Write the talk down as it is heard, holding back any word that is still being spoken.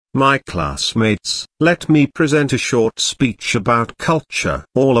My classmates, let me present a short speech about culture.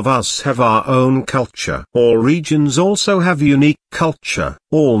 All of us have our own culture. All regions also have unique culture.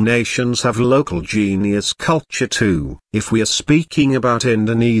 All nations have local genius culture too. If we are speaking about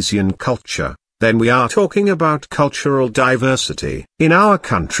Indonesian culture, then we are talking about cultural diversity. In our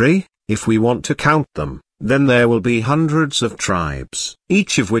country, if we want to count them, then there will be hundreds of tribes,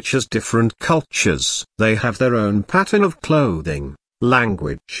 each of which has different cultures. They have their own pattern of clothing,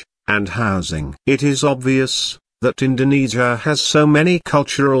 language, and housing. It is obvious that Indonesia has so many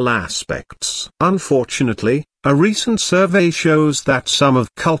cultural aspects. Unfortunately, a recent survey shows that some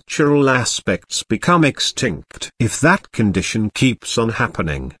of cultural aspects become extinct. If that condition keeps on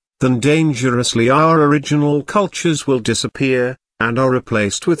happening, then dangerously our original cultures will disappear, and are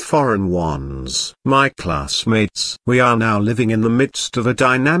replaced with foreign ones. My classmates, we are now living in the midst of a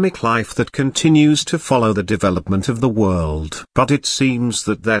dynamic life that continues to follow the development of the world. But it seems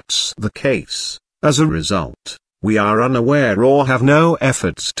that that's the case. As a result, we are unaware or have no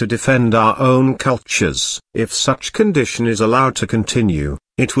efforts to defend our own cultures. If such condition is allowed to continue,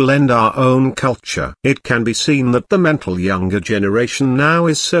 it will end our own culture. It can be seen that the mental younger generation now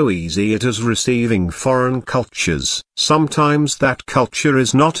is so easy at receiving foreign cultures. Sometimes that culture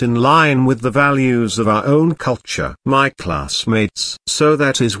is not in line with the values of our own culture. My classmates, so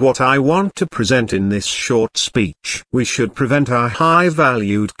that is what I want to present in this short speech. We should prevent our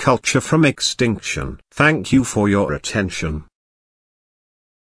high-valued culture from extinction. Thank you for your attention.